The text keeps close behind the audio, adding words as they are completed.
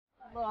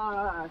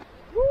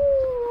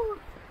Woo.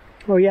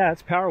 Oh yeah,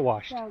 it's power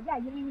washed. So yeah,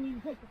 you don't even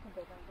need to take this one,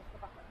 just the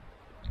buffer.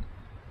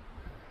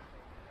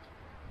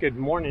 Good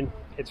morning.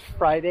 It's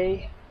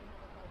Friday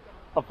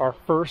of our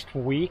first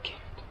week.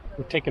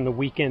 We're taking the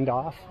weekend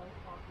off.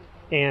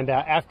 And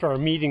after our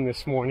meeting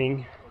this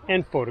morning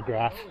and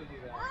photograph,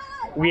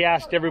 we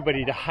asked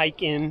everybody to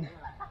hike in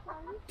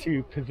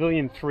to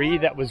Pavilion 3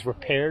 that was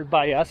repaired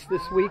by us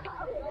this week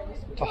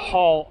to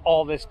haul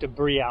all this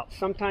debris out.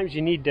 Sometimes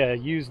you need to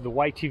use the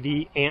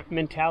Y2V ant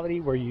mentality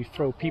where you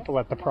throw people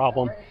at the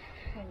problem.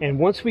 And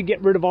once we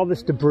get rid of all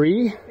this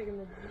debris,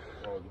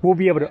 we'll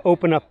be able to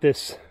open up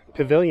this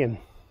pavilion.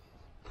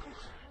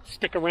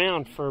 Stick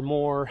around for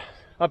more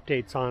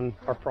updates on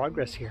our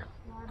progress here.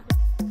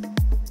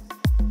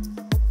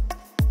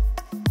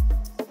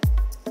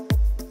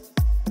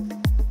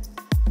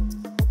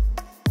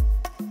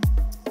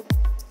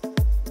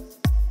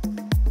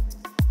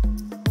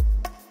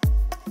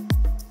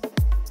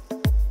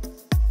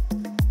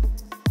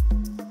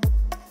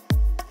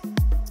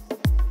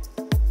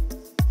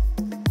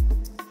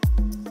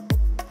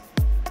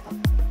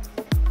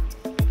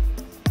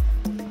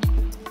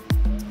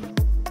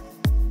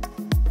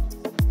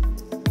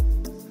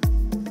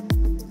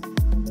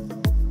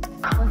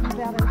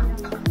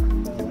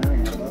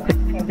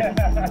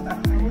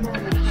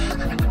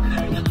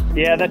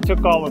 Yeah, that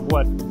took all of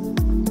what,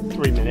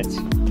 3 minutes.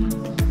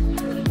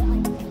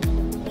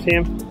 See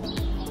them?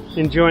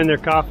 Enjoying their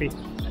coffee.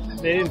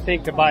 They didn't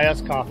think to buy us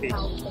coffee,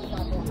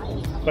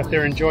 but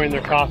they're enjoying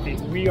their coffee.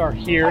 We are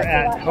here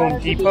at Home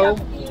Depot.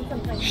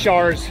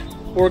 Shar's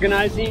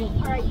organizing.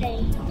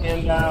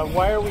 And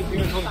why are we here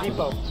at Home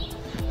Depot?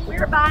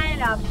 We're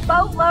buying a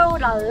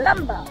boatload of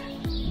lumber.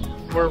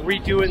 We're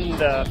redoing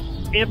the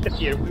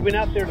amphitheater. We went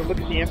out there to look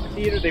at the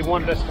amphitheater. They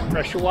wanted us to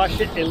pressure wash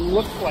it. It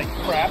looks like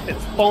crap.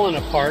 It's falling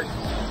apart.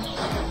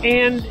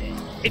 And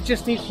it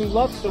just needs some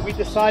love. So we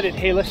decided,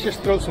 hey, let's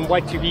just throw some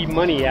Y2V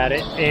money at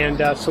it.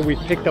 And so we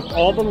picked up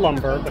all the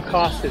lumber. The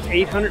cost is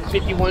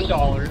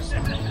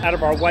 $851 out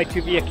of our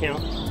Y2V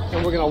account.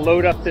 And we're going to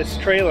load up this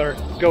trailer,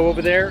 go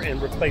over there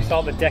and replace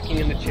all the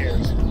decking and the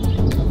chairs.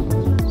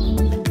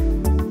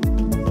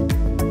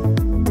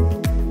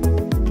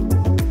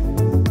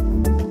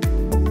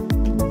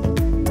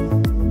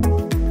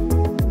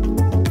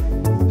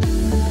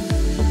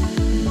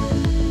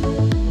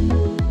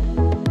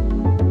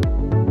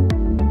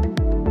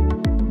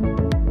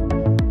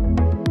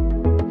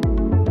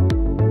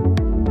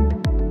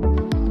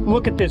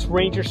 Look at this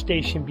ranger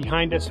station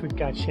behind us. We've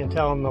got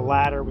Chantel on the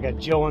ladder. We got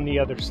Joe on the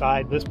other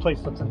side. This place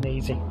looks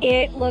amazing.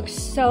 It looks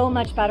so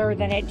much better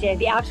than it did.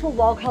 The actual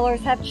wall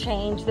colors have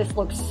changed. This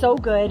looks so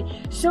good,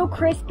 so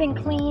crisp and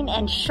clean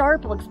and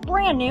sharp. Looks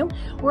brand new.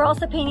 We're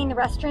also painting the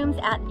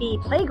restrooms at the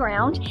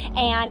playground,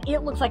 and it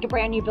looks like a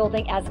brand new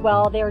building as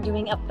well. They're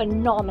doing a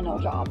phenomenal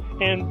job.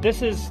 And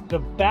this is the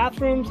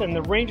bathrooms and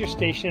the ranger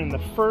station in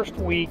the first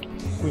week.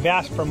 We've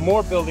asked for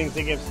more buildings.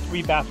 They give us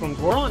 3 bathrooms.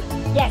 We're on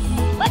it. Yes,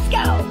 let's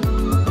go.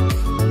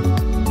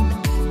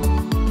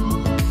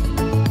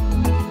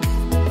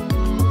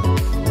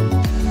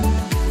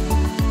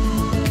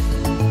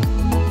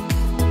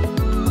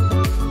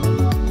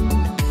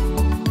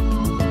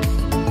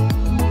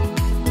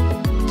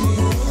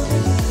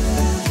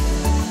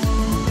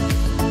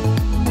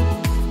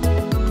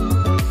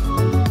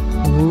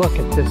 Look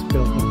at this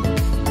building.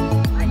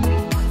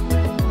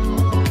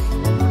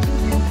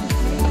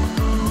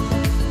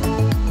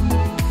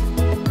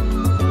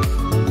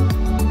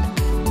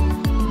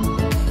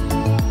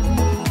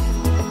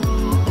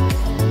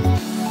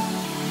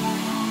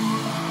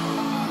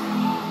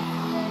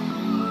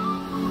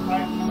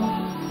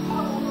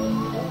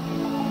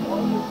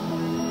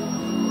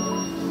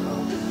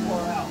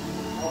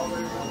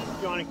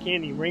 John and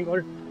Candy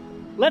Wrangler.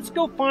 Let's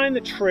go find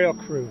the trail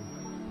crew.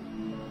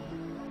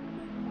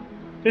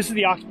 This is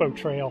the Oxbow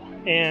Trail,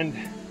 and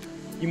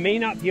you may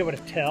not be able to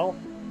tell,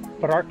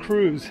 but our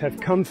crews have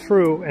come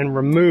through and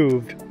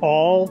removed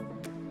all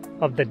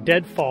of the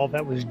deadfall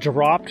that was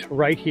dropped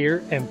right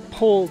here and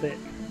pulled it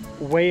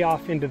way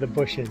off into the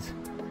bushes.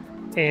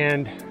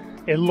 And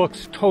it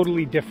looks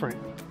totally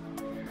different.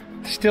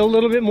 Still a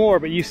little bit more,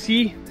 but you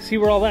see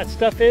where all that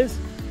stuff is?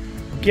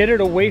 Get it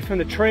away from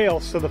the trail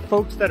so the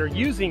folks that are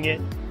using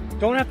it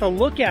don't have to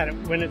look at it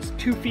when it's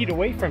 2 feet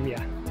away from you.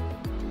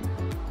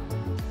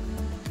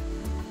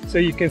 So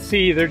you can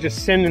see they're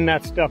just sending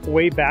that stuff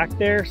way back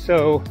there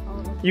so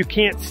you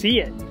can't see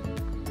it.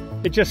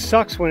 It just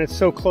sucks when it's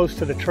so close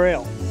to the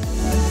trail.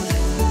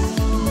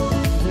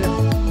 A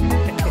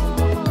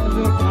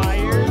little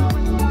tired.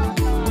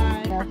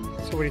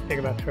 So what do you think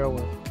about trail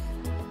work?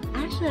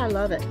 Actually, I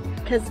love it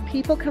because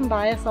people come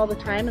by us all the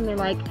time and they're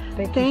like,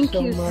 thank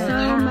you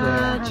so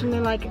much. And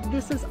they're like,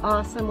 this is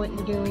awesome what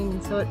you're doing.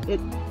 And so it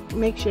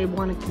makes you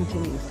want to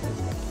continue.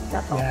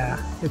 That's awesome. Yeah,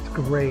 it's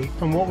great.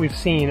 From what we've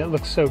seen, it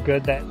looks so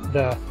good that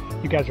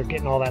you guys are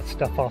getting all that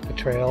stuff off the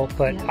trail.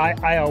 But yeah.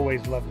 I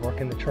always love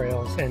working the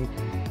trails. And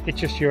it's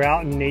just you're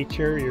out in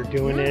nature, you're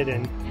doing it,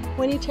 and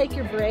when you take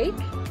your break,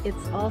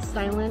 it's all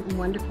silent and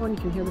wonderful, and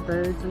you can hear the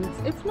birds, and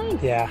it's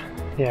nice. Yeah,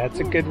 it's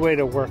a good way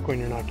to work when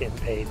you're not getting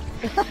paid.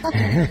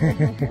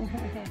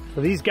 So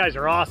these guys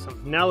are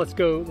awesome. Now let's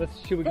go.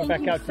 Should we go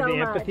back out to the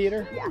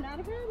amphitheater? Yeah, not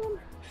a problem.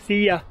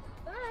 See ya.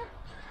 Bye.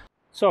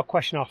 So a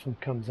question often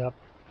comes up: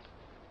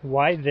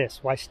 why this?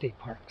 Why state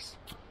parks?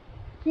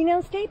 You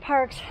know, state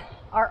parks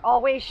are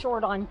always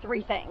short on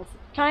three things: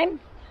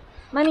 time,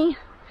 money,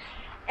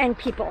 and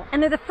people.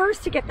 And they're the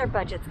first to get their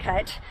budgets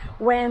cut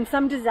when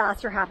some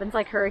disaster happens,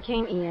 like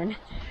Hurricane Ian.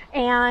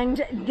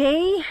 And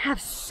they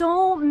have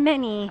so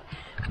many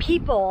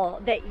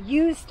people that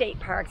use state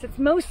parks. It's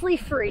mostly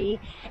free,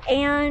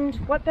 and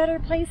what better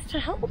place to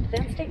help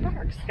than state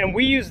parks? And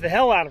we use the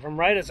hell out of them,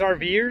 right? As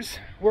RVers,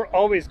 we're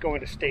always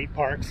going to state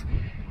parks,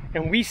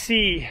 and we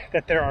see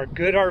that there are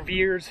good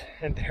RVers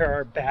and there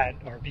are bad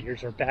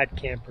RVers, or bad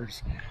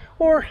campers,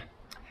 or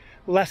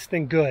less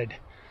than good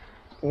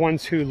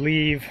ones who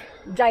leave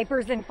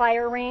diapers and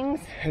fire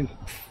rings and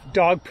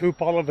dog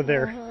poop all over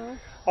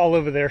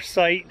their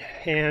site,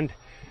 and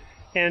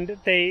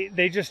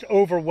they just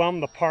overwhelm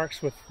the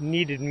parks with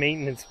needed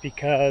maintenance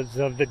because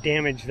of the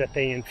damage that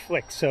they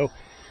inflict. So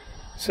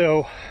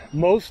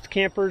most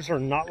campers are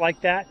not like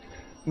that.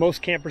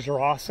 Most campers are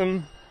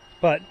awesome,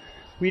 but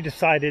we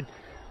decided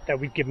that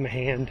we'd give them a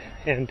hand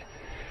and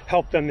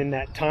help them in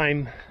that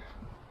time,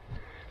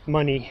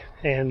 money,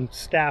 and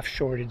staff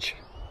shortage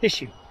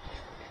issue.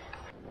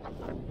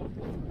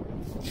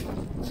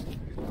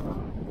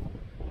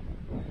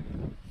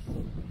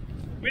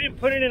 We didn't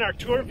put it in our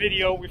tour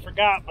video, we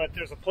forgot, but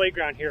there's a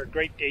playground here, a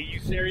great day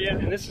use area,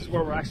 and this is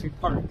where we're actually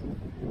parked.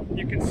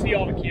 You can see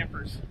all the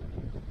campers.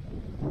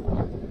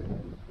 Wow!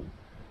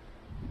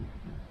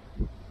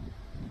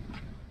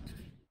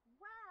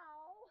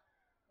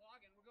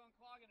 Clogging, we're going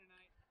clogging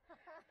tonight.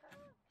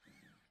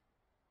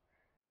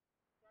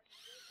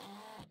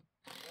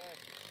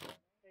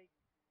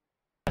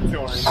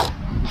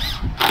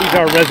 He's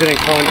our resident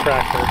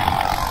contractor.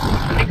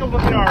 Take a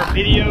look at our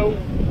video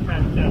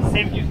at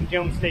Sam Houston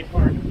Jones State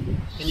Park,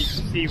 and you can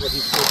see what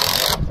he's doing.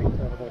 It's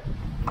incredible.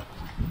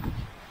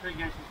 Three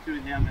guys just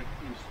doing down that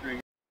in string.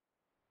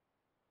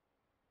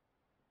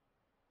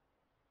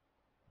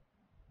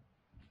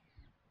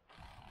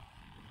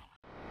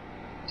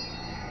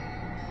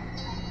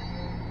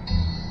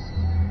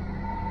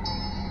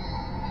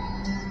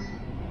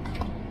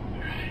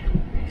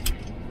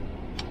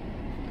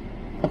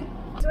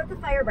 So at the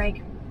fire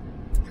break,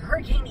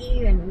 Hurricane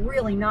Ian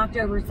really knocked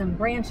over some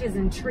branches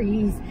and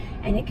trees,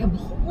 and it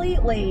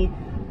completely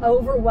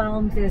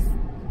overwhelmed this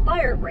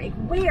fire break,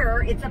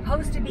 where it's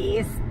supposed to be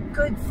a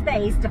good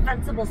space,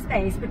 defensible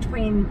space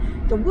between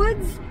the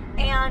woods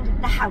and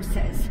the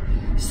houses.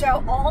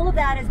 So all of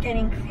that is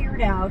getting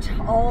cleared out.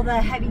 All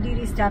the heavy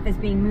duty stuff is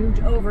being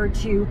moved over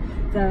to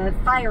the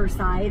fire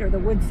side, or the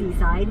woodsy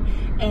side,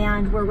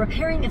 and we're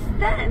repairing a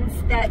fence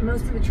that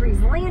most of the trees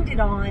landed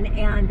on,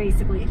 and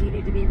basically it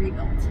needed to be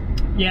rebuilt.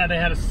 Yeah, they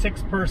had a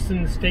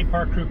 6-person state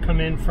park crew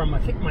come in from, I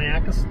think,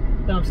 Mayacas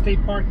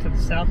State Park to the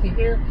south of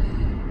here,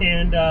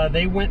 and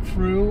they went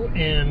through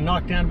and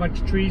knocked down a bunch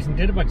of trees and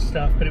did a bunch of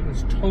stuff, but it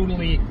was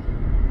totally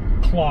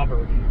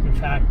clobbered. In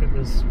fact, it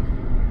was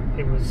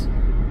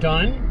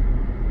done,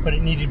 but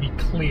it needed to be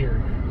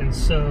cleared. And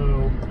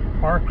so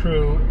our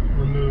crew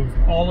removed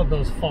all of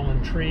those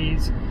fallen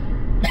trees,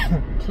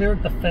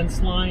 cleared the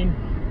fence line,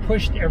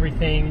 pushed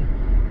everything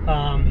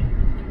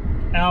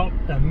out,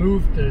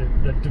 moved the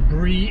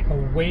debris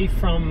away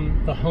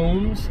from the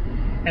homes,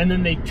 and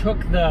then they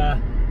took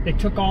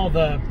all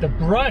the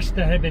brush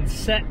that had been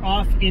set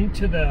off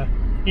into the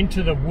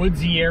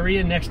woodsy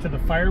area next to the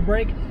fire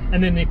break,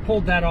 and then they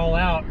pulled that all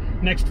out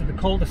next to the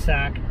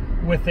cul-de-sac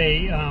with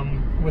a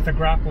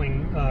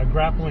grappling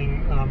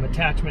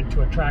attachment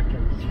to a tractor.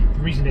 The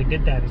reason they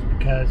did that is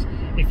because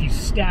if you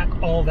stack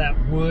all that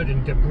wood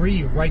and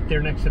debris right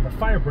there next to the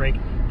fire break,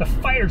 the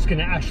fire's going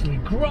to actually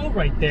grow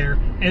right there,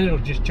 and it'll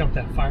just jump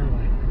that fire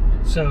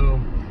line.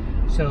 So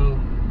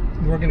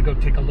we're going to go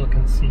take a look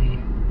and see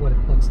what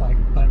it looks like.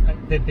 But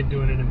they've been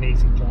doing an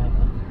amazing job.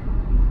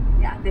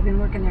 Yeah, they've been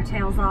working their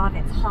tails off.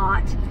 It's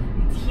hot,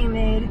 it's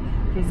humid,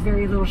 there's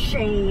very little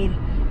shade.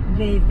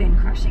 They've been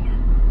crushing it.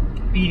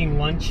 Eating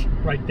lunch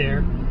right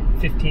there,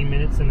 15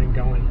 minutes, and then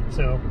going.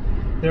 So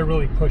they're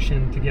really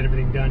pushing to get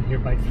everything done here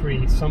by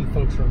 3. Some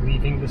folks are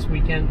leaving this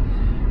weekend,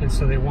 and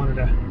so they wanted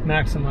to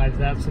maximize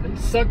that. So they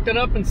sucked it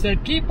up and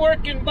said, "Keep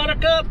working,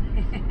 Buttercup."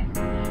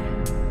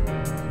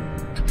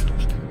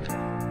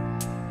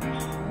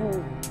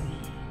 Oh,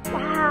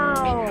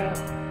 wow.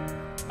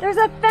 There's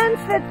a fence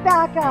that's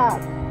back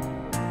up.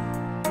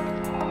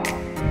 Oh,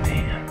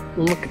 man.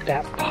 Look at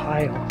that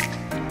pile.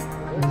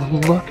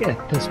 Look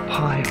at this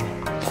pile.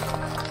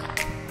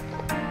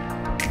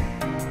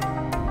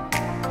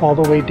 All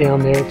the way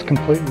down there, it's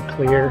completely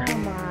clear. Oh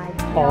my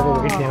God. All the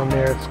way down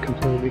there, it's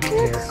completely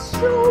clear. It's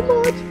so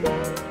much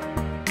fun.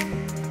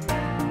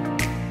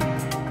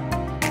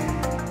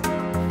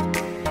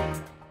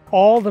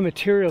 All the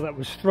material that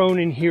was thrown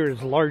in here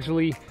has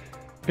largely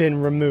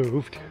been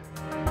removed.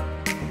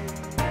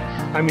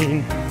 I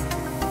mean,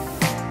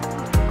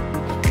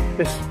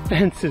 this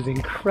fence is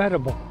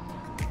incredible.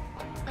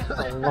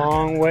 A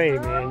long way,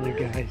 man, you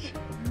guys.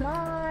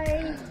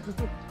 My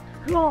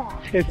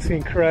God. It's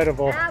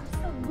incredible.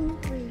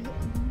 Absolutely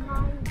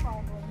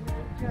mind-boggling.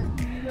 There's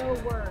just no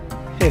words.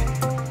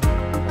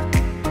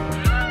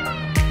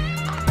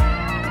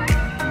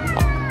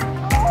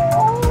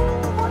 Oh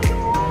my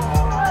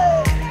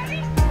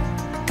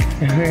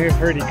God.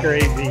 Pretty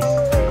crazy.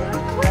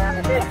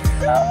 It's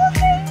so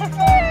amazing.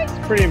 It's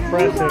pretty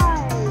impressive.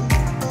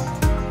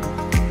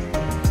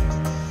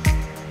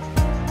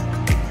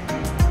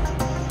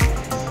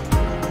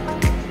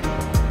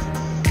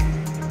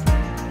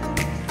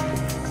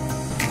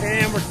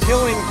 And we're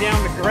tilling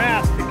down the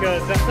grass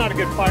because that's not a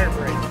good fire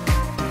break.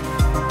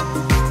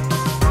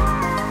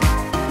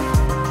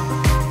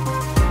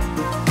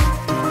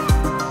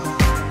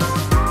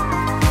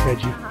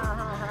 Reggie.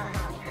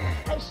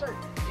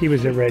 He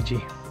was a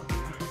Reggie.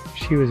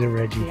 She was a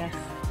Reggie. Yes.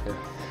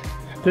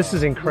 This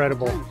is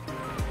incredible.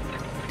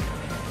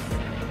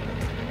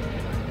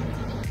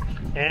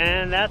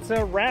 And that's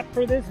a wrap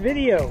for this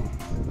video.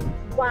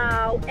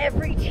 Wow,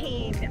 every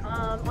team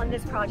on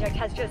this project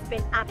has just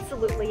been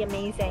absolutely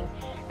amazing.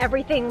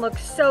 Everything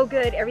looks so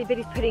good.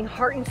 Everybody's putting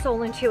heart and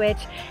soul into it,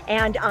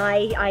 and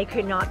I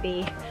could not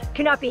be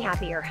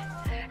happier.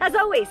 As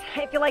always,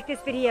 if you like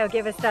this video,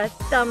 give us a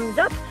thumbs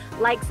up,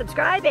 like,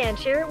 subscribe, and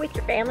share it with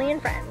your family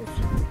and friends.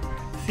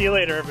 See you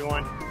later,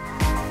 everyone.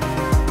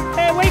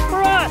 Hey, wait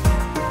for us!